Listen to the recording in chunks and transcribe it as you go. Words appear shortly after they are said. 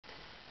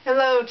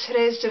Hello,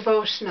 today's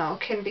devotional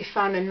can be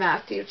found in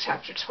Matthew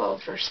chapter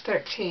 12, verse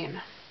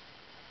 13.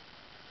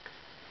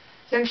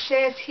 Then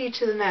saith he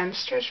to the man,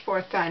 Stretch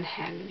forth thine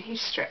hand, and he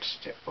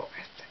stretched it forth,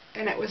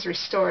 and it was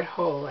restored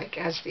whole like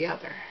as the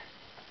other.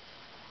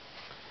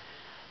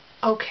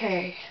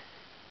 Okay,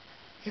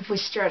 if we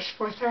stretch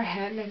forth our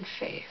hand in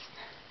faith,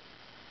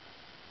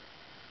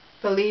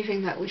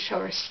 believing that we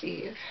shall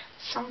receive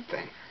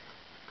something,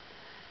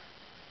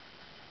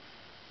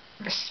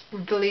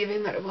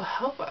 believing that it will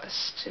help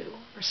us to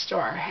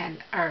restore our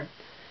hand,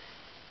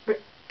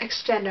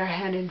 extend our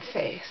hand in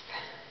faith,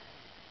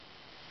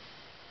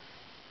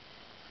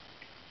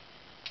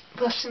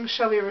 blessings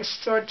shall be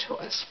restored to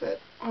us that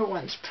were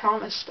once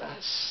promised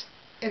us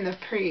in the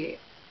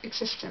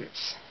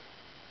pre-existence.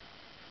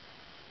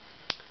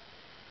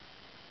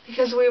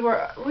 Because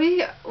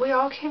we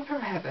all came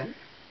from heaven.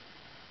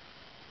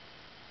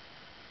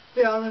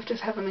 We all lived with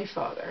Heavenly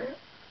Father,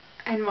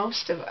 and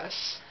most of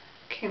us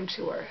came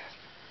to earth.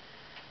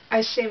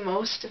 I say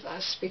most of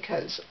us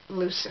because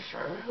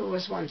Lucifer, who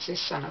was once a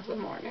son of the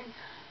morning,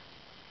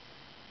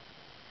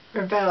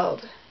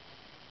 rebelled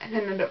and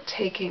ended up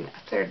taking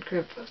a third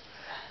group of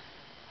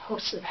the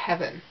hosts of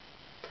heaven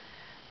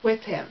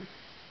with him.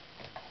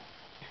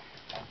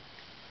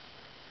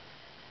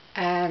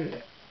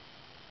 And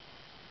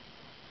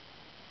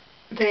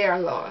they are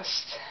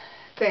lost.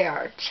 They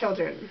are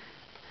children.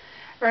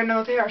 Or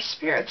no, they are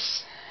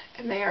spirits,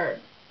 and they are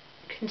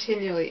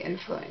continually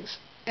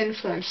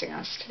influencing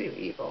us to do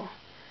evil.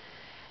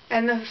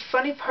 And the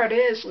funny part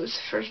is,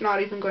 Lucifer's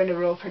not even going to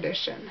rule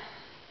perdition,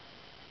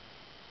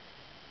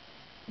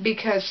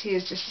 because he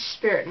is just a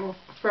spirit and will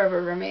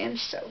forever remain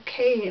so.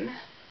 Cain,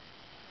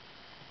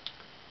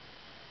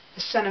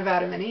 the son of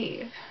Adam and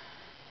Eve,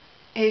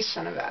 a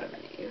son of Adam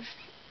and Eve,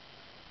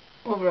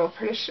 will rule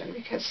perdition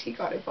because he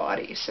got a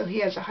body, so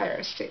he has a higher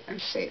estate than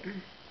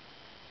Satan.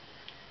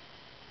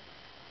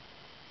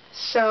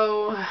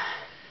 So,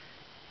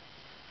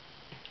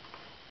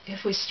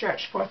 if we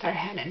stretch forth our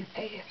hand in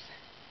faith,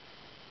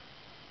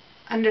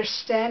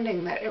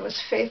 understanding that it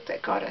was faith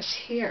that got us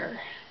here,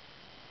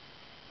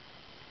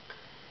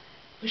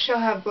 we shall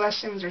have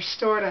blessings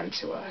restored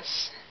unto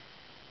us.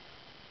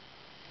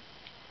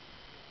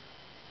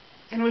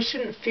 And we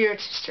shouldn't fear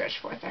to stretch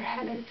forth our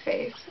hand in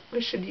faith.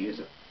 We should use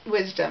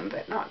wisdom,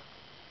 but not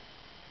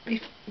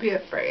be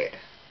afraid.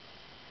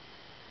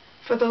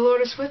 For the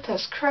Lord is with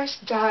us.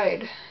 Christ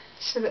died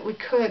so that we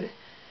could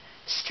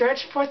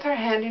stretch forth our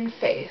hand in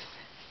faith,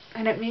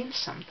 and it means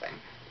something.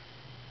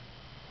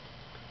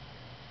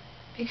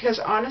 Because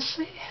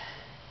honestly,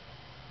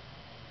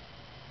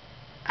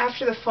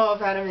 after the fall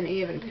of Adam and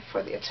Eve and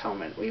before the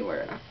atonement, we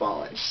were in a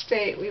fallen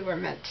state. We were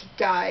meant to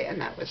die, and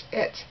that was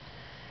it.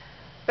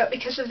 But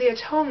because of the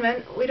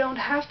atonement, we don't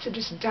have to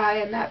just die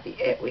and that be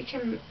it. We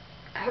can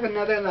have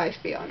another life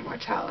beyond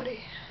mortality.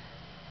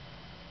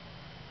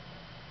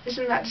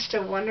 Isn't that just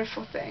a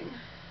wonderful thing?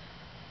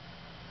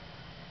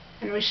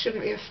 And we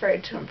shouldn't be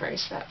afraid to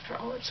embrace that for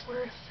all it's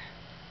worth.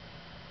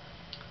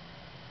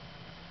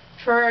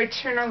 For our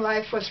eternal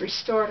life was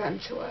restored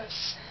unto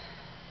us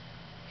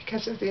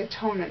because of the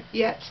atonement.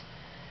 Yet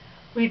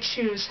we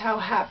choose how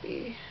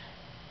happy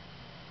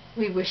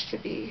we wish to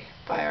be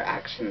by our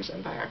actions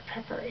and by our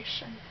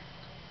preparation.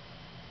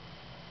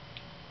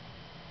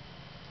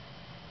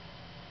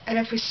 And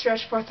if we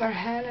stretch forth our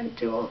hand and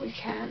do all we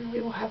can, we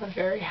will have a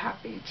very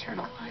happy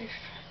eternal life,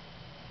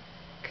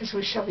 because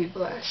we shall be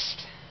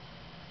blessed.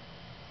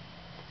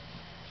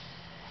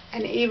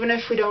 And even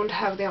if we don't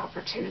have the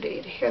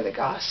opportunity to hear the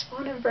gospel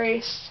and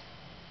embrace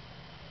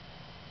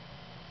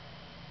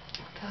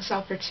those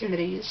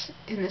opportunities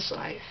in this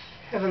life,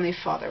 Heavenly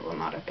Father will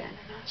not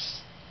abandon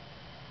us.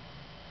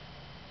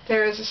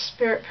 There is a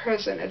spirit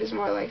present. It is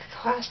more like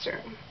a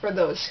classroom for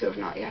those who have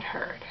not yet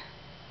heard.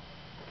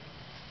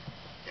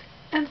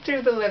 And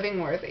through the living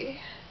worthy,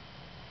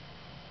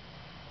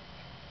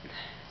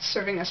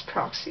 serving as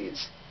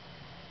proxies,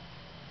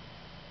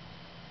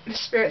 the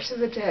spirits of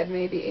the dead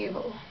may be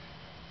able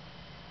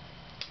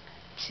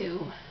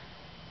to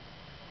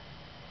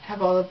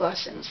have all the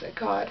blessings that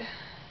God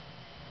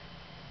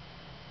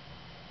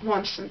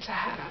wants them to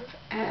have,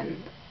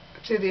 and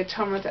through the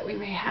atonement that we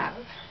may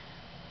have.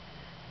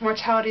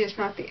 Mortality is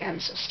not the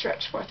end, so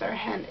stretch forth our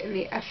hand in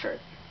the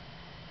effort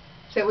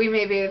that we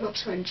may be able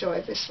to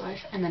enjoy this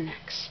life and the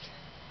next.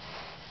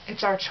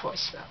 It's our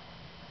choice, though.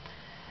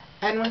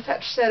 And with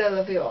that said, I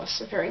love you all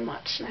so very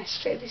much, and I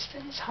say these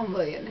things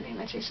humbly in the name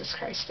of Jesus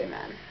Christ.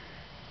 Amen.